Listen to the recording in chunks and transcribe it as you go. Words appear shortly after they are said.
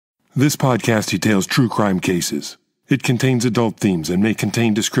This podcast details true crime cases. It contains adult themes and may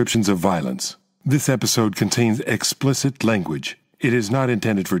contain descriptions of violence. This episode contains explicit language. It is not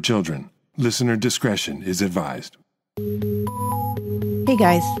intended for children. Listener discretion is advised. Hey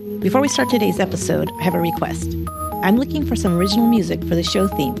guys, before we start today's episode, I have a request. I'm looking for some original music for the show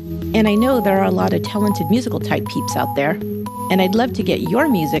theme, and I know there are a lot of talented musical type peeps out there, and I'd love to get your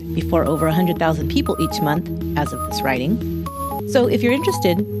music before over 100,000 people each month as of this writing. So if you're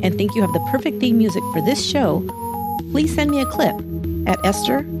interested and think you have the perfect theme music for this show, please send me a clip at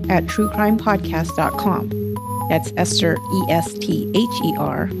esther@truecrimepodcast.com. That's Esther,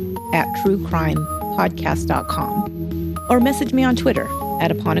 E-S-T-H-E-R, at truecrimepodcast.com. Or message me on Twitter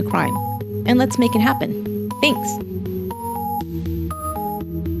at Upon a Crime. And let's make it happen. Thanks.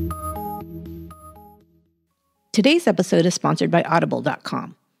 Today's episode is sponsored by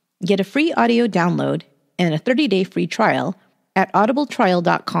Audible.com. Get a free audio download and a 30-day free trial at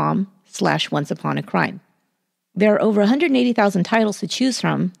audibletrial.com/onceuponacrime. There are over 180,000 titles to choose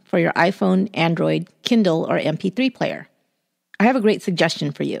from for your iPhone, Android, Kindle, or MP3 player. I have a great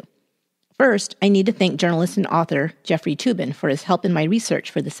suggestion for you. First, I need to thank journalist and author Jeffrey Toobin for his help in my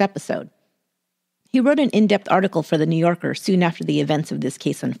research for this episode. He wrote an in-depth article for The New Yorker soon after the events of this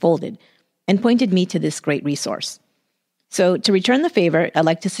case unfolded and pointed me to this great resource. So, to return the favor, I'd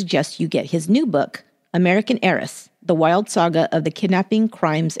like to suggest you get his new book, American Heiress: The Wild Saga of the Kidnapping,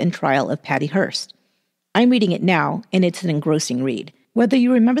 Crimes, and Trial of Patty Hearst. I'm reading it now, and it's an engrossing read. Whether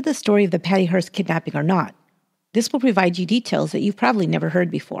you remember the story of the Patty Hearst kidnapping or not, this will provide you details that you've probably never heard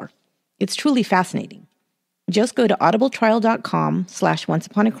before. It's truly fascinating. Just go to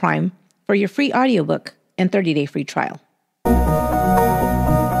audibletrial.com/onceuponacrime for your free audiobook and 30-day free trial.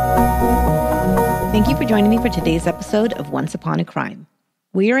 Thank you for joining me for today's episode of Once Upon a Crime.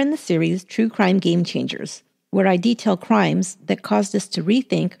 We are in the series True Crime Game Changers, where I detail crimes that caused us to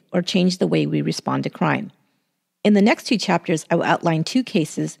rethink or change the way we respond to crime. In the next two chapters, I will outline two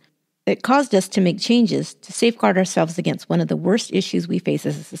cases that caused us to make changes to safeguard ourselves against one of the worst issues we face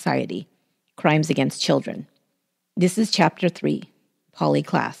as a society, crimes against children. This is Chapter 3, Hannah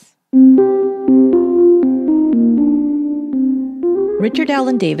Klaas. Richard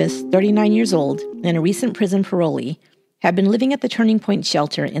Allen Davis, 39 years old and a recent prison parolee, had been living at the Turning Point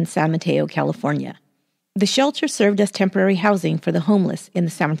shelter in San Mateo, California. The shelter served as temporary housing for the homeless in the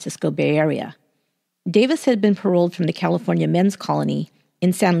San Francisco Bay Area. Davis had been paroled from the California Men's Colony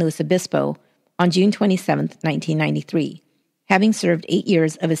in San Luis Obispo on June 27, 1993, having served 8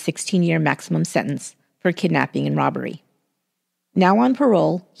 years of a 16-year maximum sentence for kidnapping and robbery. Now on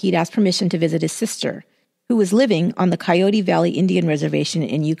parole, he'd asked permission to visit his sister, who was living on the Coyote Valley Indian Reservation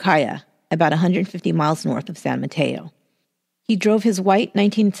in Ukiah, about 150 miles north of San Mateo. He drove his white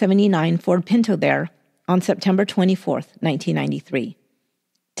 1979 Ford Pinto there on September 24, 1993.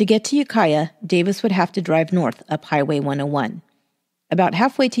 To get to Ukiah, Davis would have to drive north up Highway 101. About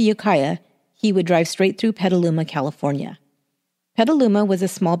halfway to Ukiah, he would drive straight through Petaluma, California. Petaluma was a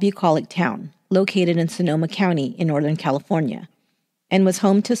small bucolic town located in Sonoma County in Northern California and was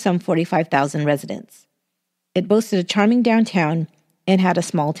home to some 45,000 residents. It boasted a charming downtown and had a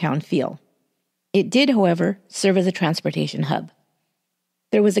small town feel. It did, however, serve as a transportation hub.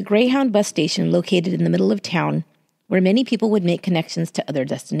 There was a Greyhound bus station located in the middle of town where many people would make connections to other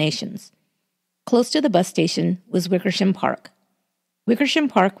destinations. Close to the bus station was Wickersham Park. Wickersham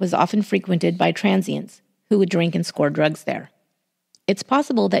Park was often frequented by transients who would drink and score drugs there. It's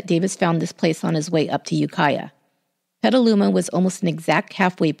possible that Davis found this place on his way up to Ukiah. Petaluma was almost an exact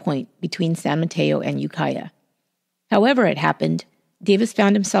halfway point between San Mateo and Ukiah. However it happened, Davis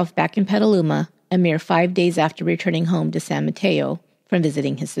found himself back in Petaluma a mere 5 days after returning home to San Mateo from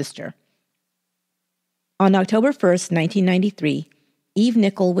visiting his sister. On October 1st, 1993, Eve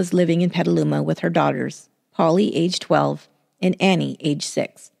Nickel was living in Petaluma with her daughters, Polly, age 12, and Annie, age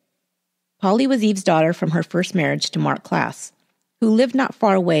 6. Polly was Eve's daughter from her first marriage to Mark Klaas, who lived not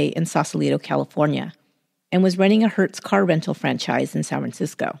far away in Sausalito, California, and was running a Hertz car rental franchise in San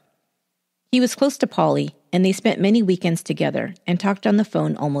Francisco. He was close to Polly, and they spent many weekends together and talked on the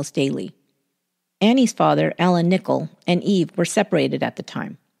phone almost daily. Annie's father, Alan Nickel, and Eve were separated at the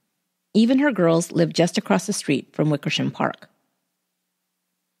time. Eve and her girls lived just across the street from Wickersham Park.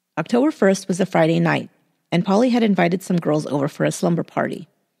 October 1st was a Friday night, and Polly had invited some girls over for a slumber party.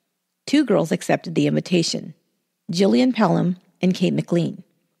 2 girls accepted the invitation, Jillian Pelham and Kate McLean,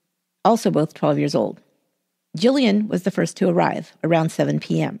 also both 12 years old. Jillian was the first to arrive, around 7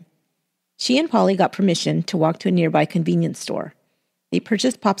 p.m. She and Polly got permission to walk to a nearby convenience store. They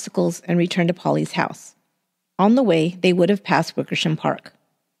purchased popsicles and returned to Polly's house. On the way, they would have passed Wickersham Park.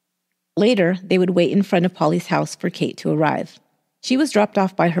 Later, they would wait in front of Polly's house for Kate to arrive. She was dropped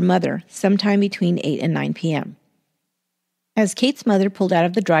off by her mother sometime between 8 and 9 p.m. As Kate's mother pulled out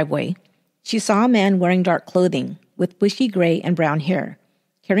of the driveway, she saw a man wearing dark clothing with bushy gray and brown hair,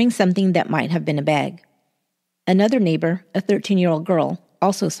 carrying something that might have been a bag. Another neighbor, a 13-year-old girl,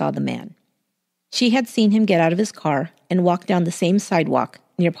 also saw the man. She had seen him get out of his car and walk down the same sidewalk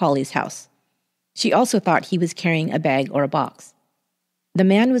near Polly's house. She also thought he was carrying a bag or a box. The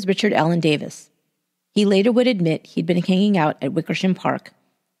man was Richard Allen Davis. He later would admit he'd been hanging out at Wickersham Park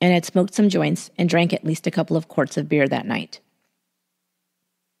and had smoked some joints and drank at least a couple of quarts of beer that night.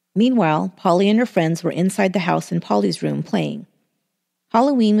 Meanwhile, Polly and her friends were inside the house in Polly's room playing.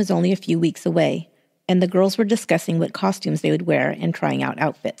 Halloween was only a few weeks away, and the girls were discussing what costumes they would wear and trying out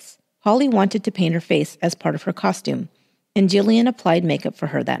outfits. Polly wanted to paint her face as part of her costume, and Jillian applied makeup for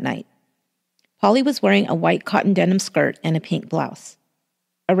her that night. Polly was wearing a white cotton denim skirt and a pink blouse.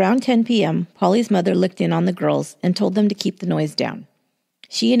 Around 10 p.m., Polly's mother looked in on the girls and told them to keep the noise down.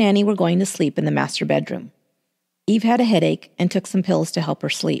 She and Annie were going to sleep in the master bedroom. Eve had a headache and took some pills to help her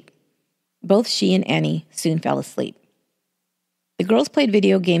sleep. Both she and Annie soon fell asleep. The girls played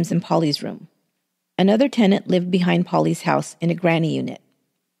video games in Polly's room. Another tenant lived behind Polly's house in a granny unit.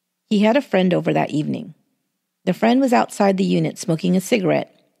 He had a friend over that evening. The friend was outside the unit smoking a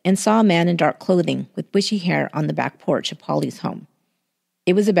cigarette and saw a man in dark clothing with bushy hair on the back porch of Polly's home.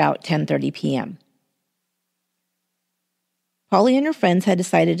 It was about 10:30 p.m. Polly and her friends had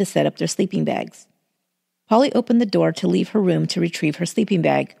decided to set up their sleeping bags. Polly opened the door to leave her room to retrieve her sleeping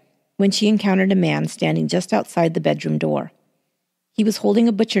bag when she encountered a man standing just outside the bedroom door. He was holding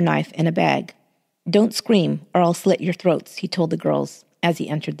a butcher knife and a bag. "Don't scream, or I'll slit your throats," he told the girls as he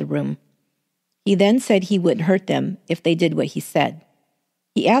entered the room. He then said he wouldn't hurt them if they did what he said.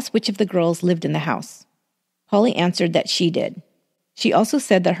 He asked which of the girls lived in the house. Polly answered that she did. She also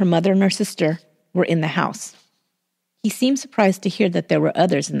said that her mother and her sister were in the house. He seemed surprised to hear that there were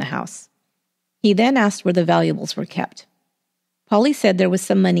others in the house. He then asked where the valuables were kept. Polly said there was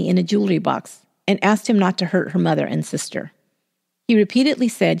some money in a jewelry box and asked him not to hurt her mother and sister. He repeatedly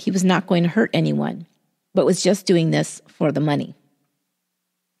said he was not going to hurt anyone, but was just doing this for the money.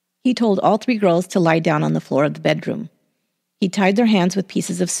 He told all three girls to lie down on the floor of the bedroom. He tied their hands with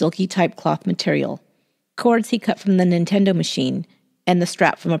pieces of silky type cloth material, cords he cut from the Nintendo machine, and the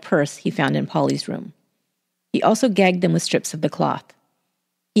strap from a purse he found in Polly's room. He also gagged them with strips of the cloth.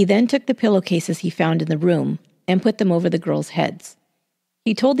 He then took the pillowcases he found in the room and put them over the girls' heads.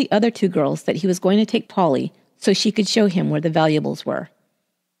 He told the other two girls that he was going to take Polly so she could show him where the valuables were.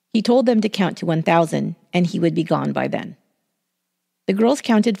 He told them to count to 1,000, and he would be gone by then. The girls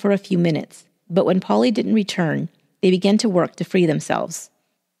counted for a few minutes, but when Polly didn't return, they began to work to free themselves.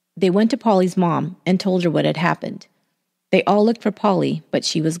 They went to Polly's mom and told her what had happened. They all looked for Polly, but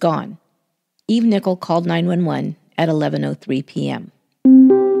she was gone. Eve Nickel called 911 at 11:03 p.m.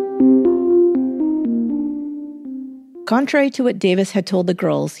 Contrary to what Davis had told the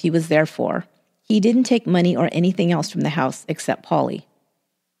girls he was there for, he didn't take money or anything else from the house except Polly.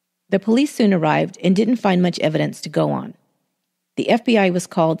 The police soon arrived and didn't find much evidence to go on. The FBI was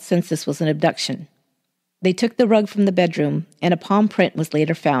called since this was an abduction. They took the rug from the bedroom, and a palm print was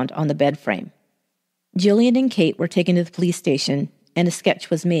later found on the bed frame. Jillian and Kate were taken to the police station, and a sketch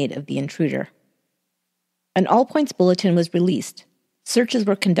was made of the intruder. An all-points bulletin was released. Searches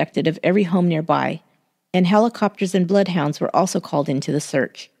were conducted of every home nearby, and helicopters and bloodhounds were also called into the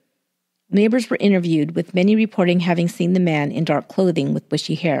search. Neighbors were interviewed, with many reporting having seen the man in dark clothing with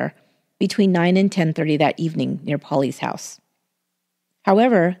bushy hair between 9 and 10:30 that evening near Polly's house.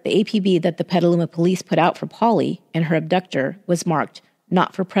 However, the APB that the Petaluma police put out for Polly and her abductor was marked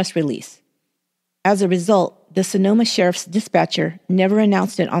not for press release. As a result, the Sonoma Sheriff's dispatcher never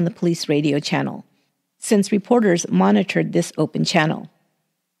announced it on the police radio channel, since reporters monitored this open channel.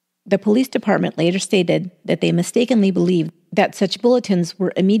 The police department later stated that they mistakenly believed that such bulletins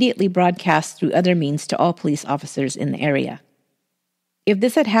were immediately broadcast through other means to all police officers in the area. If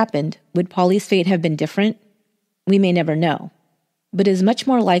this had happened, would Polly's fate have been different? We may never know, but it is much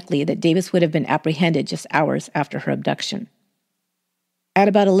more likely that Davis would have been apprehended just hours after her abduction. At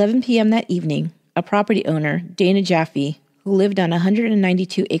about 11 p.m. that evening, a property owner, Dana Jaffe, who lived on a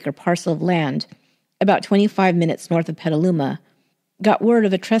 192-acre parcel of land about 25 minutes north of Petaluma, got word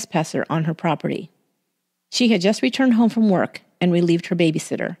of a trespasser on her property. She had just returned home from work and relieved her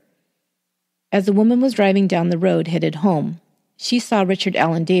babysitter. As the woman was driving down the road headed home, she saw Richard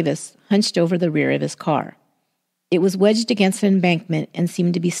Allen Davis hunched over the rear of his car. It was wedged against an embankment and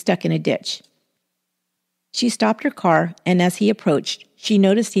seemed to be stuck in a ditch. She stopped her car, and as he approached, she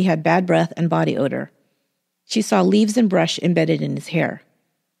noticed he had bad breath and body odor. She saw leaves and brush embedded in his hair.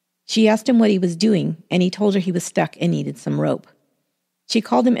 She asked him what he was doing, and he told her he was stuck and needed some rope. She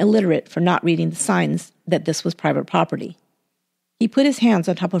called him illiterate for not reading the signs that this was private property. He put his hands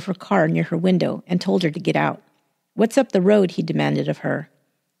on top of her car near her window and told her to get out. "What's up the road?" he demanded of her.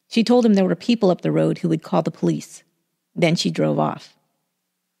 She told him there were people up the road who would call the police. Then she drove off.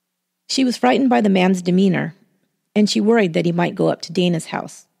 She was frightened by the man's demeanor, and she worried that he might go up to Dana's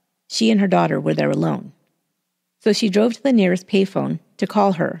house. She and her daughter were there alone. So she drove to the nearest payphone to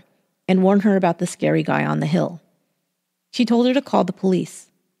call her and warn her about the scary guy on the hill. She told her to call the police.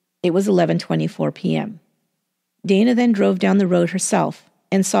 It was 11:24 p.m. Dana then drove down the road herself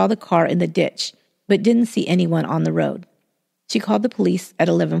and saw the car in the ditch, but didn't see anyone on the road. She called the police at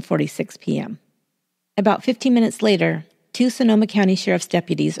 11:46 p.m. About 15 minutes later, 2 Sonoma County Sheriff's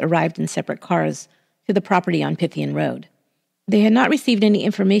deputies arrived in separate cars to the property on Pythian Road. They had not received any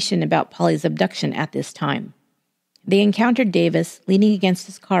information about Polly's abduction at this time. They encountered Davis leaning against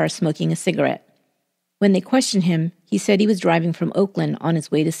his car smoking a cigarette. When they questioned him, he said he was driving from Oakland on his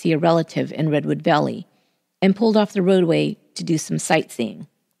way to see a relative in Redwood Valley and pulled off the roadway to do some sightseeing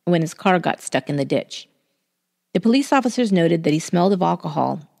when his car got stuck in the ditch. The police officers noted that he smelled of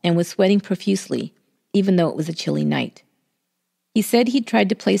alcohol and was sweating profusely, even though it was a chilly night. He said he'd tried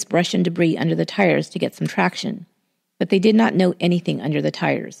to place brush and debris under the tires to get some traction, but they did not note anything under the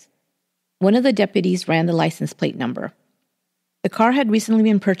tires. One of the deputies ran the license plate number. The car had recently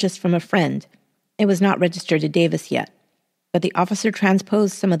been purchased from a friend and was not registered to Davis yet, but the officer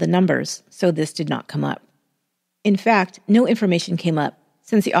transposed some of the numbers, so this did not come up. In fact, no information came up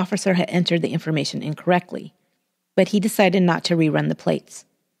since the officer had entered the information incorrectly, but he decided not to rerun the plates.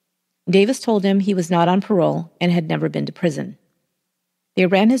 Davis told him he was not on parole and had never been to prison. They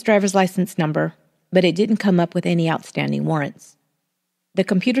ran his driver's license number, but it didn't come up with any outstanding warrants. The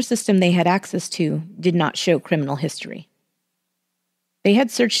computer system they had access to did not show criminal history. They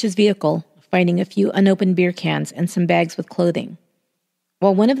had searched his vehicle, finding a few unopened beer cans and some bags with clothing.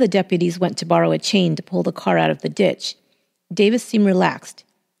 While one of the deputies went to borrow a chain to pull the car out of the ditch, Davis seemed relaxed,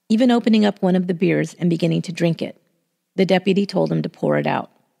 even opening up one of the beers and beginning to drink it. The deputy told him to pour it out.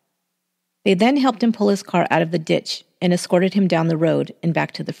 They then helped him pull his car out of the ditch and escorted him down the road and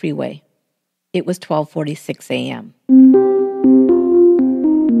back to the freeway. It was 12:46 a.m.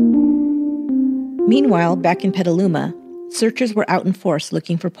 Meanwhile, back in Petaluma, searchers were out in force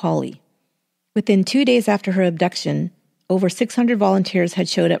looking for Polly. Within 2 days after her abduction, over 600 volunteers had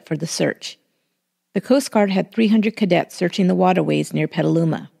showed up for the search. The Coast Guard had 300 cadets searching the waterways near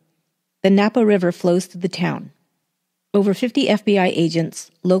Petaluma. The Napa River flows through the town. Over 50 FBI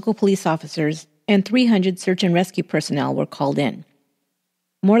agents, local police officers, and 300 search and rescue personnel were called in.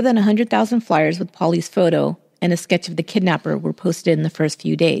 More than 100,000 flyers with Polly's photo and a sketch of the kidnapper were posted in the first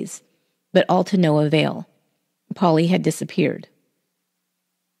few days, but all to no avail. Polly had disappeared.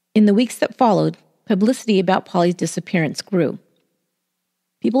 In the weeks that followed, publicity about Polly's disappearance grew.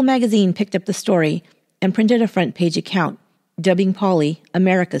 People magazine picked up the story and printed a front-page account, dubbing Polly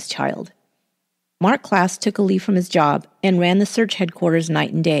America's Child. Mark Klaas took a leave from his job and ran the search headquarters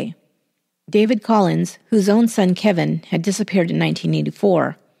night and day. David Collins, whose own son Kevin had disappeared in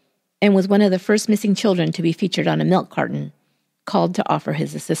 1984 and was one of the first missing children to be featured on a milk carton, called to offer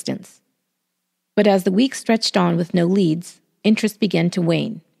his assistance. But as the weeks stretched on with no leads, interest began to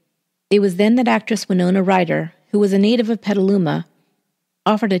wane. It was then that actress Winona Ryder, who was a native of Petaluma,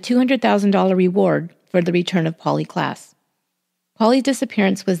 offered a $200,000 reward for the return of Polly Klaas. Polly's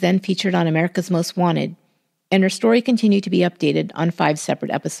disappearance was then featured on America's Most Wanted, and her story continued to be updated on 5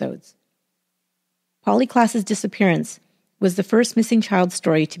 separate episodes. Polly Klaas's disappearance was the first missing child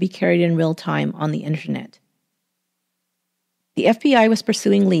story to be carried in real time on the internet. The FBI was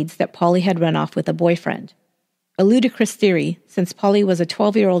pursuing leads that Polly had run off with a boyfriend. A ludicrous theory, since Polly was a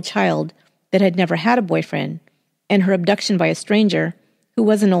 12-year-old child that had never had a boyfriend, and her abduction by a stranger, who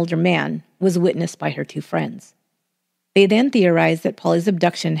was an older man, was witnessed by her 2 friends. They then theorized that Polly's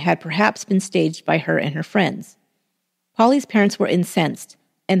abduction had perhaps been staged by her and her friends. Polly's parents were incensed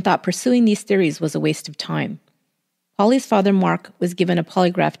and thought pursuing these theories was a waste of time. Polly's father, Mark, was given a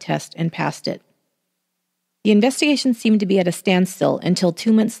polygraph test and passed it. The investigation seemed to be at a standstill until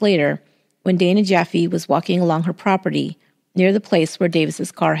 2 months later, when Dana Jaffe was walking along her property near the place where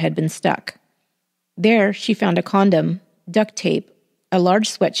Davis's car had been stuck. There, she found a condom, duct tape, a large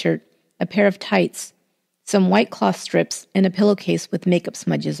sweatshirt, a pair of tights, some white cloth strips, and a pillowcase with makeup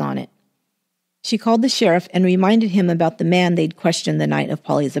smudges on it. She called the sheriff and reminded him about the man they'd questioned the night of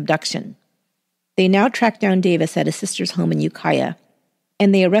Polly's abduction. They now tracked down Davis at his sister's home in Ukiah,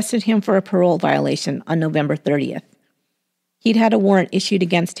 and they arrested him for a parole violation on November 30th. He'd had a warrant issued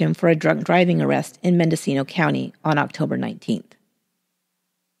against him for a drunk driving arrest in Mendocino County on October 19th.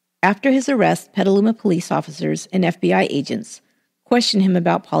 After his arrest, Petaluma police officers and FBI agents questioned him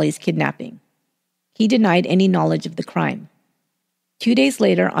about Polly's kidnapping. He denied any knowledge of the crime. 2 days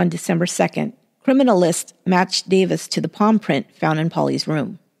later, on December 2nd, criminalists matched Davis to the palm print found in Polly's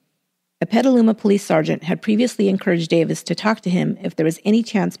room. A Petaluma police sergeant had previously encouraged Davis to talk to him if there was any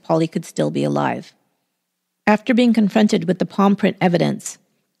chance Polly could still be alive. After being confronted with the palm print evidence,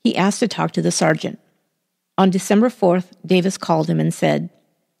 he asked to talk to the sergeant. On December 4th, Davis called him and said,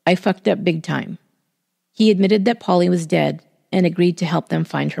 "I fucked up big time." He admitted that Polly was dead and agreed to help them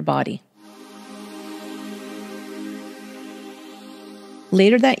find her body.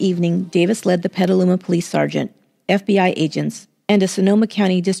 Later that evening, Davis led the Petaluma police sergeant, FBI agents, and a Sonoma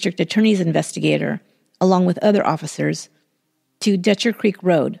County District Attorney's investigator, along with other officers, to Dutcher Creek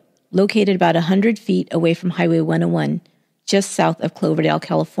Road, located about 100 feet away from Highway 101, just south of Cloverdale,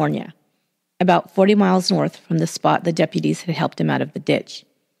 California, about 40 miles north from the spot the deputies had helped him out of the ditch.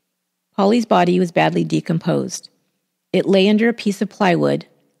 Polly's body was badly decomposed. It lay under a piece of plywood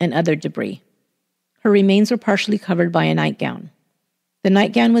and other debris. Her remains were partially covered by a nightgown. The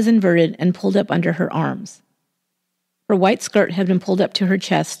nightgown was inverted and pulled up under her arms. Her white skirt had been pulled up to her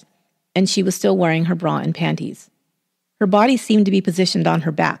chest, and she was still wearing her bra and panties. Her body seemed to be positioned on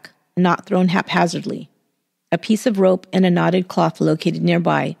her back, not thrown haphazardly. A piece of rope and a knotted cloth located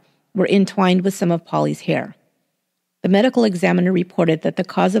nearby were entwined with some of Polly's hair. The medical examiner reported that the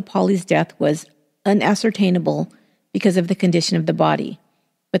cause of Polly's death was unascertainable because of the condition of the body,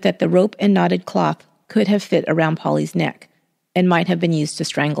 but that the rope and knotted cloth could have fit around Polly's neck and might have been used to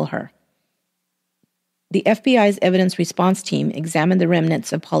strangle her. The FBI's evidence response team examined the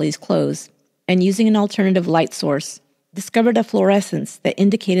remnants of Polly's clothes and, using an alternative light source, discovered a fluorescence that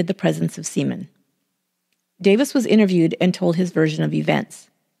indicated the presence of semen. Davis was interviewed and told his version of events.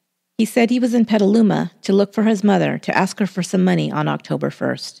 He said he was in Petaluma to look for his mother to ask her for some money on October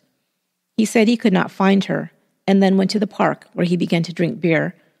 1st. He said he could not find her and then went to the park where he began to drink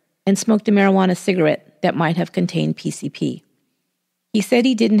beer and smoked a marijuana cigarette that might have contained PCP. He said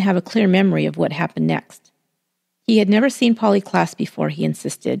he didn't have a clear memory of what happened next. He had never seen Polly Klaas before, he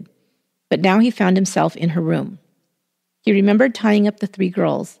insisted, but now he found himself in her room. He remembered tying up the 3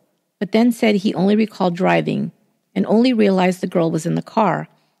 girls, but then said he only recalled driving and only realized the girl was in the car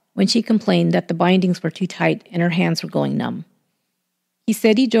when she complained that the bindings were too tight and her hands were going numb. He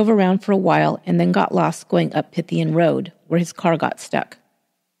said he drove around for a while and then got lost going up Pythian Road, where his car got stuck.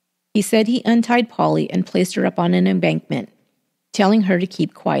 He said he untied Polly and placed her up on an embankment, telling her to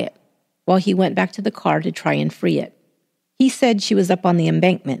keep quiet, while he went back to the car to try and free it. He said she was up on the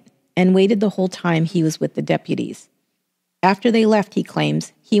embankment and waited the whole time he was with the deputies. After they left, he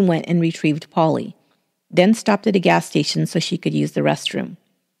claims, he went and retrieved Polly, then stopped at a gas station so she could use the restroom.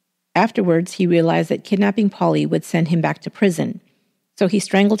 Afterwards, he realized that kidnapping Polly would send him back to prison, so he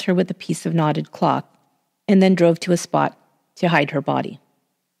strangled her with a piece of knotted cloth and then drove to a spot to hide her body.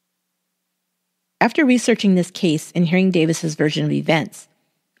 After researching this case and hearing Davis's version of events,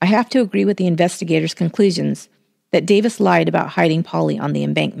 I have to agree with the investigators' conclusions that Davis lied about hiding Polly on the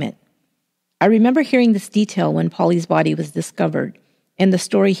embankment. I remember hearing this detail when Polly's body was discovered and the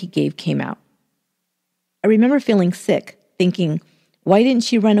story he gave came out. I remember feeling sick, thinking, why didn't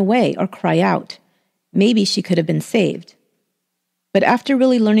she run away or cry out? Maybe she could have been saved. But after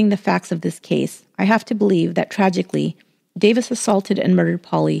really learning the facts of this case, I have to believe that tragically, Davis assaulted and murdered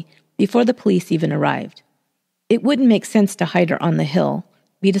Polly before the police even arrived. It wouldn't make sense to hide her on the hill,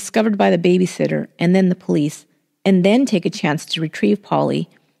 be discovered by the babysitter and then the police, and then take a chance to retrieve Polly,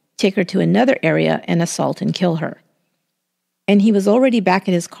 take her to another area and assault and kill her. And he was already back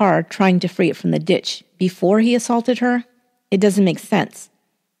at his car trying to free it from the ditch before he assaulted her? It doesn't make sense.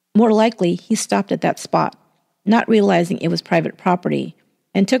 More likely, he stopped at that spot, not realizing it was private property,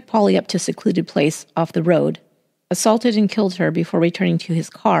 and took Polly up to a secluded place off the road, assaulted and killed her before returning to his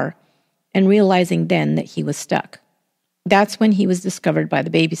car, and realizing then that he was stuck. That's when he was discovered by the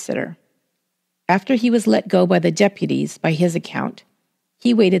babysitter. After he was let go by the deputies, by his account,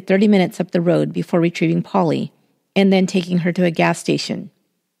 he waited 30 minutes up the road before retrieving Polly and then taking her to a gas station,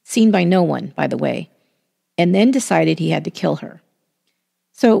 seen by no one, by the way, and then decided he had to kill her.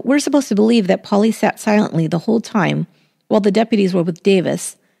 So we're supposed to believe that Polly sat silently the whole time while the deputies were with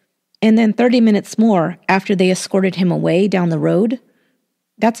Davis, and then 30 minutes more after they escorted him away down the road?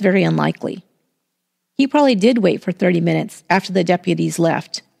 That's very unlikely. He probably did wait for 30 minutes after the deputies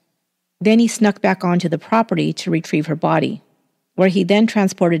left. Then he snuck back onto the property to retrieve her body, where he then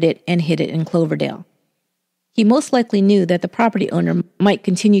transported it and hid it in Cloverdale. He most likely knew that the property owner might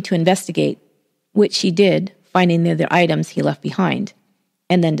continue to investigate, which she did, finding the other items he left behind,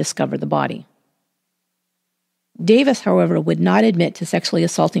 and then discover the body. Davis, however, would not admit to sexually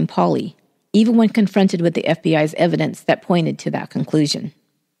assaulting Polly, even when confronted with the FBI's evidence that pointed to that conclusion.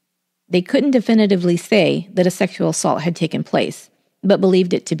 They couldn't definitively say that a sexual assault had taken place, but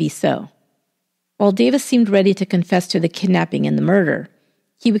believed it to be so. While Davis seemed ready to confess to the kidnapping and the murder,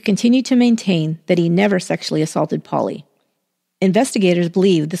 he would continue to maintain that he never sexually assaulted Polly. Investigators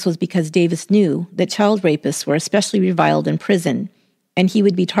believe this was because Davis knew that child rapists were especially reviled in prison, and he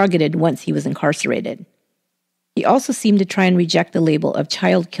would be targeted once he was incarcerated. He also seemed to try and reject the label of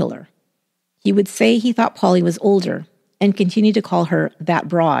child killer. He would say he thought Polly was older and continue to call her that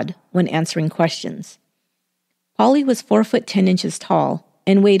broad when answering questions. Polly was 4 foot 10 inches tall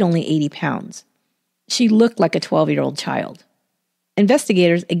and weighed only 80 pounds. She looked like a 12-year-old child.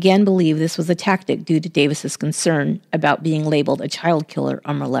 Investigators again believe this was a tactic due to Davis's concern about being labeled a child killer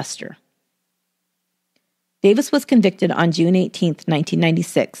or molester. Davis was convicted on June 18,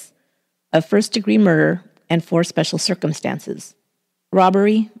 1996, of first-degree murder and 4 special circumstances: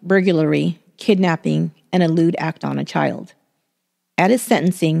 robbery, burglary, kidnapping, and a lewd act on a child. At his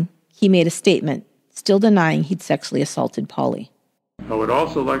sentencing, he made a statement, still denying he'd sexually assaulted Polly. I would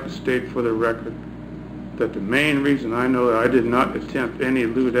also like to state for the record that the main reason I know that I did not attempt any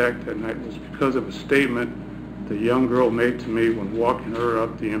lewd act that night was because of a statement the young girl made to me when walking her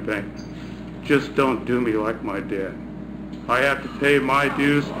up the embankment. Just don't do me like my dad. I have to pay my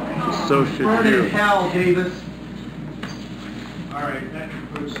dues, so should you. Burn in hell, Davis. All right, that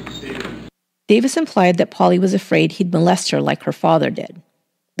concludes the statement. Davis implied that Polly was afraid he'd molest her like her father did.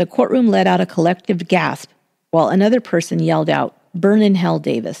 The courtroom let out a collective gasp, while another person yelled out, "Burn in hell,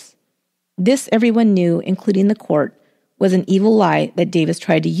 Davis." This, everyone knew, including the court, was an evil lie that Davis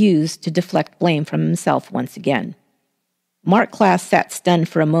tried to use to deflect blame from himself once again. Mark Klaas sat stunned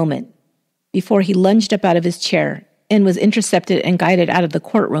for a moment before he lunged up out of his chair and was intercepted and guided out of the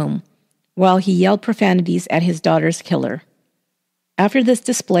courtroom while he yelled profanities at his daughter's killer. After this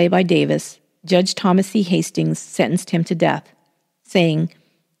display by Davis, Judge Thomas C. Hastings sentenced him to death, saying,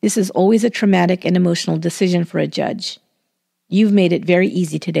 "This is always a traumatic and emotional decision for a judge. You've made it very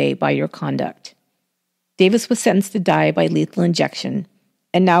easy today by your conduct." Davis was sentenced to die by lethal injection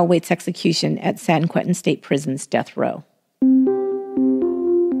and now awaits execution at San Quentin State Prison's death row.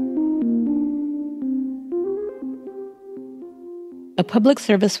 A public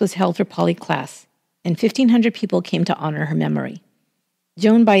service was held for Polly Klaas, and 1,500 people came to honor her memory.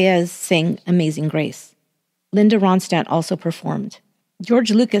 Joan Baez sang Amazing Grace. Linda Ronstadt also performed.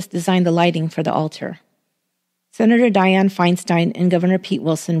 George Lucas designed the lighting for the altar. Senator Dianne Feinstein and Governor Pete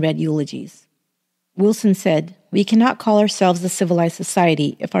Wilson read eulogies. Wilson said, "We cannot call ourselves a civilized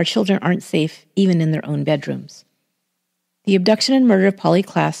society if our children aren't safe even in their own bedrooms." The abduction and murder of Polly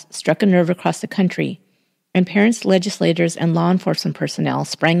Klaas struck a nerve across the country, and parents, legislators, and law enforcement personnel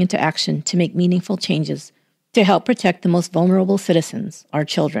sprang into action to make meaningful changes to help protect the most vulnerable citizens, our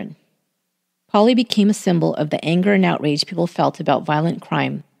children. Polly became a symbol of the anger and outrage people felt about violent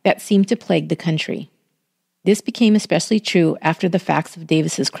crime that seemed to plague the country. This became especially true after the facts of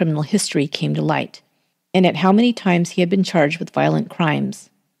Davis's criminal history came to light, and at how many times he had been charged with violent crimes,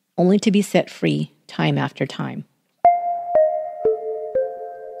 only to be set free time after time.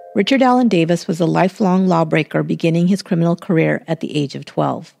 Richard Allen Davis was a lifelong lawbreaker beginning his criminal career at the age of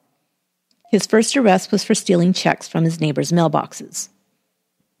 12. His first arrest was for stealing checks from his neighbors' mailboxes.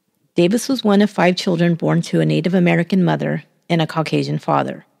 Davis was one of 5 children born to a Native American mother and a Caucasian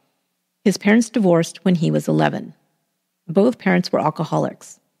father. His parents divorced when he was 11. Both parents were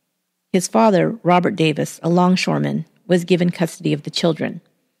alcoholics. His father, Robert Davis, a longshoreman, was given custody of the children.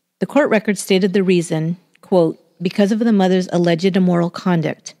 The court record stated the reason, quote, "because of the mother's alleged immoral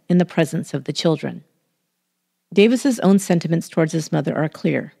conduct in the presence of the children." Davis's own sentiments towards his mother are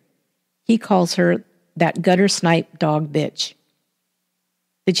clear. He calls her that gutter snipe dog bitch.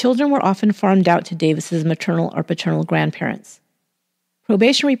 The children were often farmed out to Davis's maternal or paternal grandparents.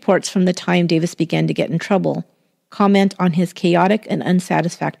 Probation reports from the time Davis began to get in trouble comment on his chaotic and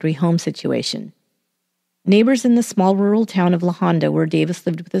unsatisfactory home situation. Neighbors in the small rural town of La Honda, where Davis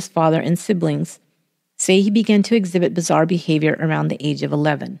lived with his father and siblings, say he began to exhibit bizarre behavior around the age of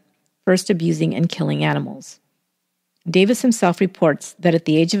 11, first abusing and killing animals. Davis himself reports that at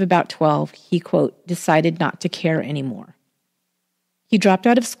the age of about 12, he, quote, decided not to care anymore. He dropped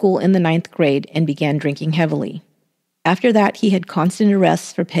out of school in the 9th grade and began drinking heavily. After that, he had constant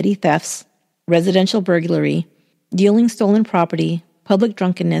arrests for petty thefts, residential burglary, dealing stolen property, public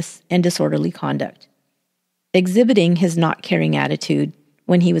drunkenness, and disorderly conduct. Exhibiting his not-caring attitude,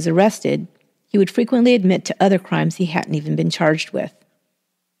 when he was arrested, he would frequently admit to other crimes he hadn't even been charged with.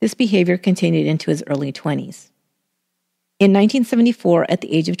 This behavior continued into his early 20s. In 1974, at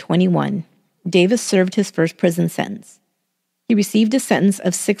the age of 21, Davis served his first prison sentence. He received a sentence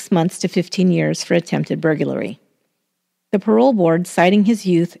of 6 months to 15 years for attempted burglary. The parole board, citing his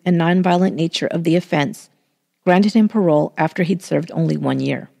youth and nonviolent nature of the offense, granted him parole after he'd served only 1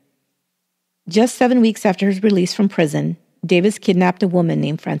 year. Just 7 weeks after his release from prison, Davis kidnapped a woman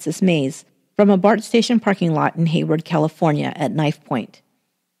named Frances Mays from a BART station parking lot in Hayward, California at knife point.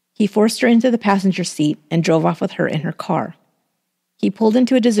 He forced her into the passenger seat and drove off with her in her car. He pulled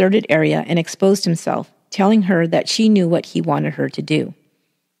into a deserted area and exposed himself, telling her that she knew what he wanted her to do.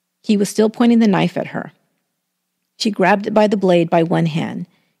 He was still pointing the knife at her. She grabbed it by the blade by one hand,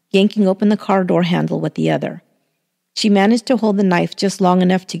 yanking open the car door handle with the other. She managed to hold the knife just long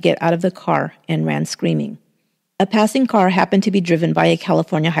enough to get out of the car and ran screaming. A passing car happened to be driven by a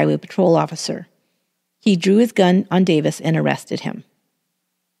California Highway Patrol officer. He drew his gun on Davis and arrested him.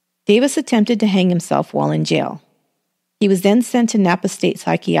 Davis attempted to hang himself while in jail. He was then sent to Napa State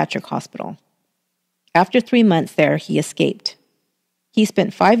Psychiatric Hospital. After 3 months there, he escaped. He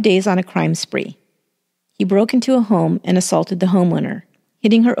spent 5 days on a crime spree. He broke into a home and assaulted the homeowner,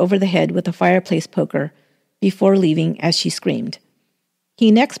 hitting her over the head with a fireplace poker before leaving as she screamed. He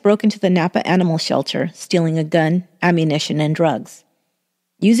next broke into the Napa Animal Shelter, stealing a gun, ammunition, and drugs.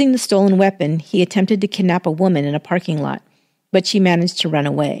 Using the stolen weapon, he attempted to kidnap a woman in a parking lot, but she managed to run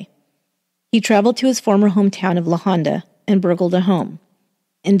away. He traveled to his former hometown of La Honda and burgled a home.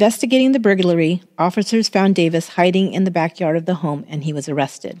 Investigating the burglary, officers found Davis hiding in the backyard of the home and he was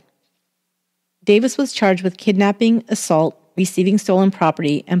arrested. Davis was charged with kidnapping, assault, receiving stolen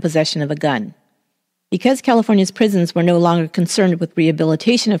property, and possession of a gun. Because California's prisons were no longer concerned with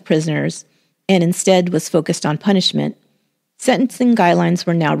rehabilitation of prisoners and instead was focused on punishment, sentencing guidelines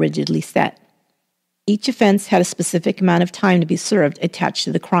were now rigidly set. Each offense had a specific amount of time to be served attached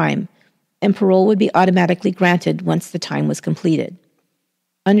to the crime, and parole would be automatically granted once the time was completed.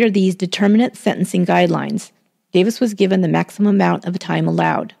 Under these determinate sentencing guidelines, Davis was given the maximum amount of time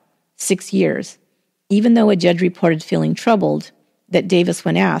allowed, 6 years, even though a judge reported feeling troubled that Davis,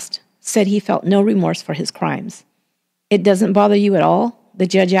 when asked, said he felt no remorse for his crimes. "It doesn't bother you at all?" the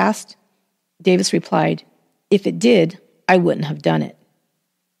judge asked. Davis replied, "If it did, I wouldn't have done it."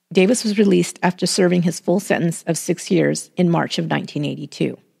 Davis was released after serving his full sentence of 6 years in March of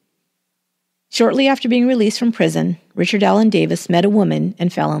 1982. Shortly after being released from prison, Richard Allen Davis met a woman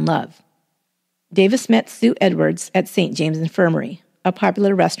and fell in love. Davis met Sue Edwards at St. James Infirmary, a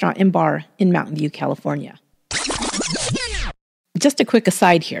popular restaurant and bar in Mountain View, California. Just a quick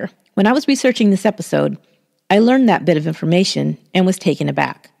aside here. When I was researching this episode, I learned that bit of information and was taken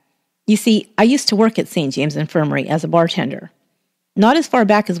aback. You see, I used to work at St. James Infirmary as a bartender. Not as far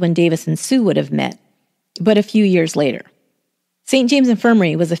back as when Davis and Sue would have met, but a few years later. St. James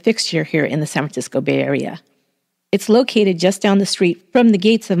Infirmary was a fixture here in the San Francisco Bay Area. It's located just down the street from the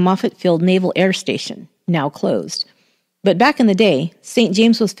gates of Moffett Field Naval Air Station, now closed. But back in the day, St.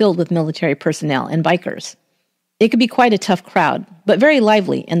 James was filled with military personnel and bikers. It could be quite a tough crowd, but very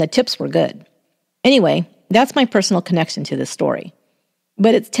lively, and the tips were good. Anyway, that's my personal connection to this story.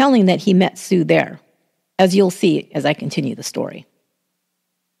 But it's telling that he met Sue there, as you'll see as I continue the story.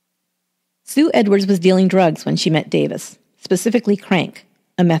 Sue Edwards was dealing drugs when she met Davis, specifically crank,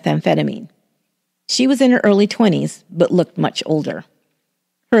 a methamphetamine. She was in her early 20s, but looked much older.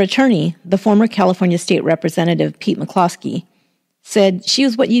 Her attorney, the former California State Representative Pete McCloskey, said she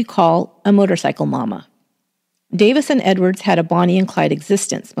was what you'd call a motorcycle mama. Davis and Edwards had a Bonnie and Clyde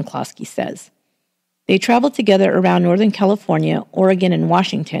existence, McCloskey says. They traveled together around Northern California, Oregon, and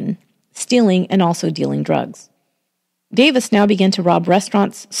Washington, stealing and also dealing drugs. Davis now began to rob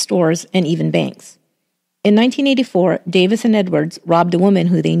restaurants, stores, and even banks. In 1984, Davis and Edwards robbed a woman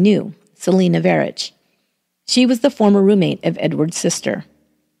who they knew, Selena Verich. She was the former roommate of Edwards' sister.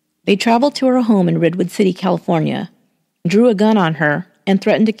 They traveled to her home in Redwood City, California, drew a gun on her, and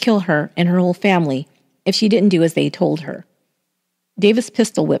threatened to kill her and her whole family if she didn't do as they told her. Davis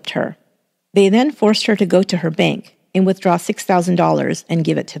pistol whipped her. They then forced her to go to her bank and withdraw $6,000 and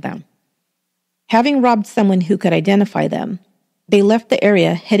give it to them. Having robbed someone who could identify them, they left the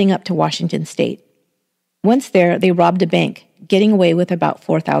area heading up to Washington State. Once there, they robbed a bank, getting away with about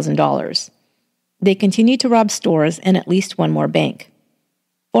 $4,000. They continued to rob stores and at least one more bank.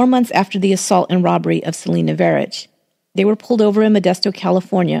 4 months after the assault and robbery of Selena Verich, they were pulled over in Modesto,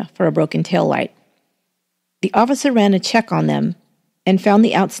 California for a broken taillight. The officer ran a check on them and found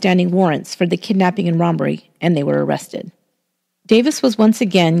the outstanding warrants for the kidnapping and robbery, and they were arrested. Davis was once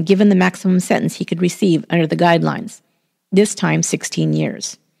again given the maximum sentence he could receive under the guidelines, this time 16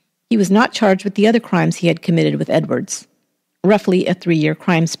 years. He was not charged with the other crimes he had committed with Edwards, roughly a 3-year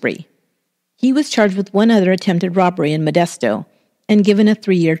crime spree. He was charged with one other attempted robbery in Modesto and given a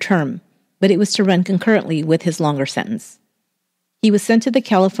 3-year term, but it was to run concurrently with his longer sentence. He was sent to the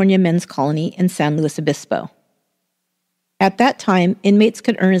California Men's Colony in San Luis Obispo. At that time, inmates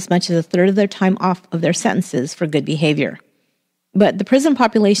could earn as much as a third of their time off of their sentences for good behavior. But the prison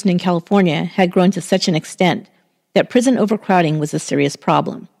population in California had grown to such an extent that prison overcrowding was a serious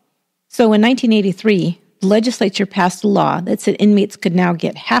problem. So in 1983, the legislature passed a law that said inmates could now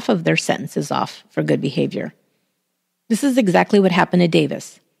get half of their sentences off for good behavior. This is exactly what happened to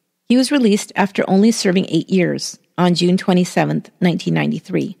Davis. He was released after only serving 8 years on June 27,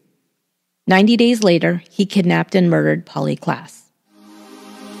 1993. 90 days later, he kidnapped and murdered Polly Klaas.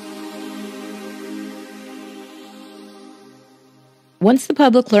 Once the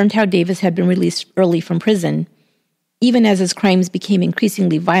public learned how Davis had been released early from prison, even as his crimes became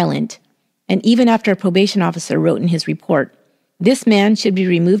increasingly violent, and even after a probation officer wrote in his report, "This man should be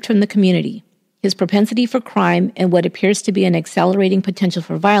removed from the community. His propensity for crime and what appears to be an accelerating potential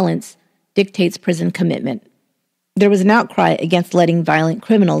for violence dictates prison commitment." There was an outcry against letting violent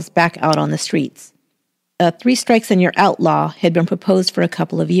criminals back out on the streets. A 3 strikes and you're out law had been proposed for a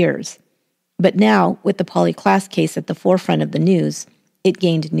couple of years. But now, with the Polly Klaas case at the forefront of the news, it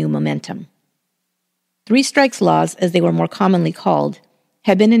gained new momentum. 3 strikes laws, as they were more commonly called,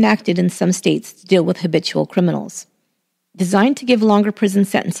 had been enacted in some states to deal with habitual criminals. Designed to give longer prison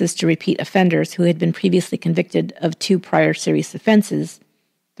sentences to repeat offenders who had been previously convicted of 2 prior serious offenses,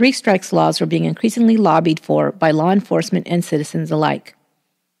 3 strikes laws were being increasingly lobbied for by law enforcement and citizens alike.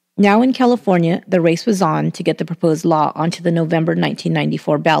 Now in California, the race was on to get the proposed law onto the November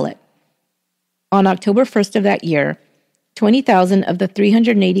 1994 ballot. On October 1st of that year, 20,000 of the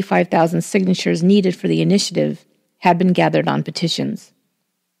 385,000 signatures needed for the initiative had been gathered on petitions.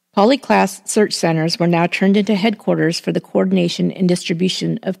 Polly Klaas search centers were now turned into headquarters for the coordination and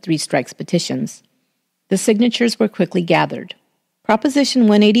distribution of 3 strikes petitions. The signatures were quickly gathered. Proposition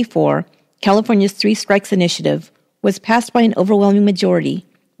 184, California's 3 strikes initiative, was passed by an overwhelming majority,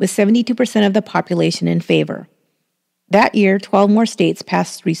 with 72% of the population in favor. That year, 12 more states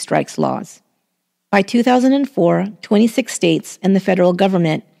passed 3 strikes laws. By 2004, 26 states and the federal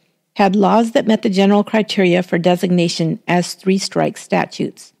government had laws that met the general criteria for designation as 3 strikes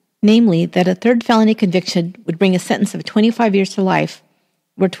statutes, namely that a 3rd felony conviction would bring a sentence of 25 years to life,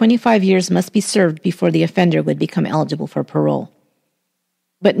 where 25 years must be served before the offender would become eligible for parole.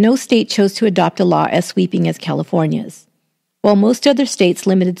 But no state chose to adopt a law as sweeping as California's. While most other states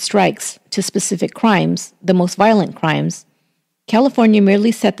limited strikes to specific crimes, the most violent crimes, California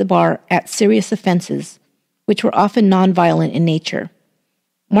merely set the bar at serious offenses, which were often nonviolent in nature.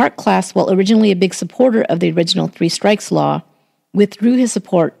 Mark Klaas, while originally a big supporter of the original 3 strikes law, withdrew his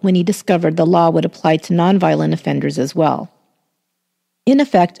support when he discovered the law would apply to nonviolent offenders as well. In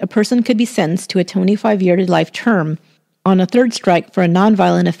effect, a person could be sentenced to a 25-year-to-life term on a 3rd strike for a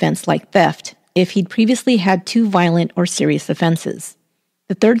nonviolent offense like theft if he'd previously had 2 violent or serious offenses.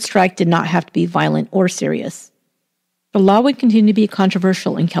 The 3rd strike did not have to be violent or serious. The law would continue to be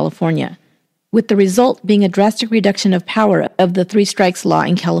controversial in California, with the result being a drastic reduction of power of the 3 strikes law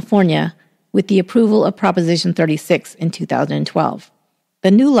in California with the approval of Proposition 36 in 2012.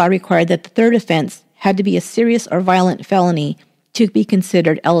 The new law required that the 3rd offense had to be a serious or violent felony to be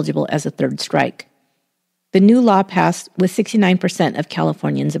considered eligible as a 3rd strike. The new law passed with 69% of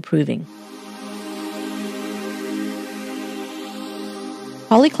Californians approving.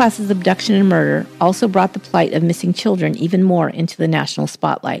 Polly Klaas's abduction and murder also brought the plight of missing children even more into the national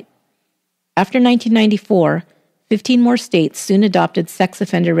spotlight. After 1994, 15 more states soon adopted sex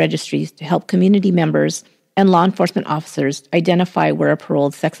offender registries to help community members and law enforcement officers identify where a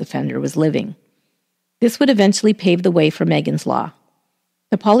paroled sex offender was living. This would eventually pave the way for Megan's Law.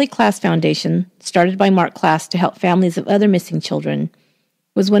 The Polly Klaas Foundation, started by Mark Klaas to help families of other missing children,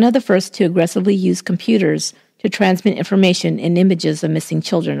 was one of the first to aggressively use computers to transmit information and images of missing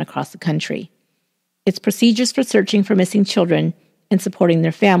children across the country. Its procedures for searching for missing children and supporting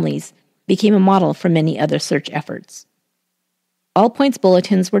their families became a model for many other search efforts. All Points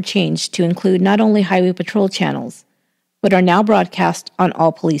bulletins were changed to include not only highway patrol channels, but are now broadcast on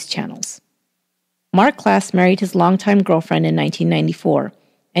all police channels. Mark Klaas married his longtime girlfriend in 1994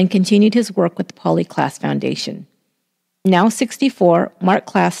 and continued his work with the Polly Klaas Foundation. Now 64, Mark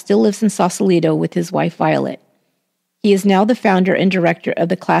Klaas still lives in Sausalito with his wife Violet. He is now the founder and director of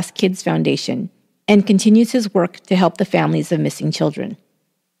the Klaas Kids Foundation and continues his work to help the families of missing children.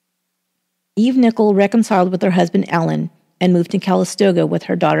 Eve Nickel reconciled with her husband Alan and moved to Calistoga with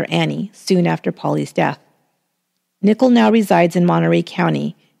her daughter Annie soon after Polly's death. Nickel now resides in Monterey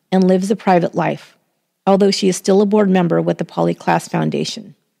County and lives a private life, although she is still a board member with the Polly Klaas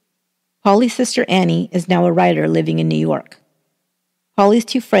Foundation. Polly's sister Annie is now a writer living in New York. Polly's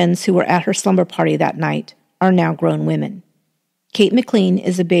 2 friends who were at her slumber party that night are now grown women. Kate McLean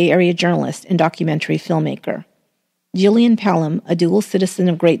is a Bay Area journalist and documentary filmmaker. Gillian Pallam, a dual citizen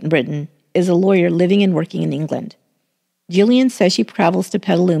of Great Britain, is a lawyer living and working in England. Gillian says she travels to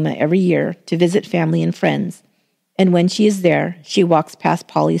Petaluma every year to visit family and friends, and when she is there, she walks past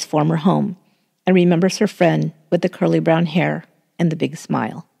Polly's former home and remembers her friend with the curly brown hair and the big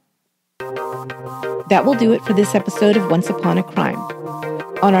smile. That will do it for this episode of Once Upon a Crime.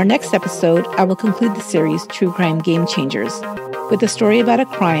 On our next episode, I will conclude the series True Crime Game Changers with a story about a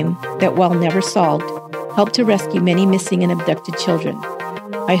crime that, while never solved, helped to rescue many missing and abducted children.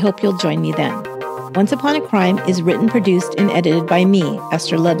 I hope you'll join me then. Once Upon a Crime is written, produced, and edited by me,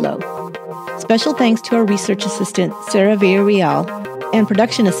 Esther Ludlow. Special thanks to our research assistant, Sarah Villarreal, and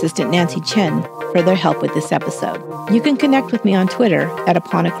production assistant, Nancy Chen, for their help with this episode. You can connect with me on Twitter at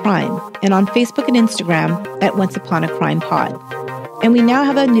Upon a Crime and on Facebook and Instagram at Once Upon a Crime Pod. And we now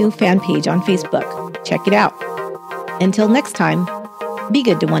have a new fan page on Facebook. Check it out. Until next time, be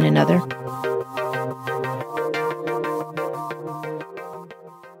good to one another.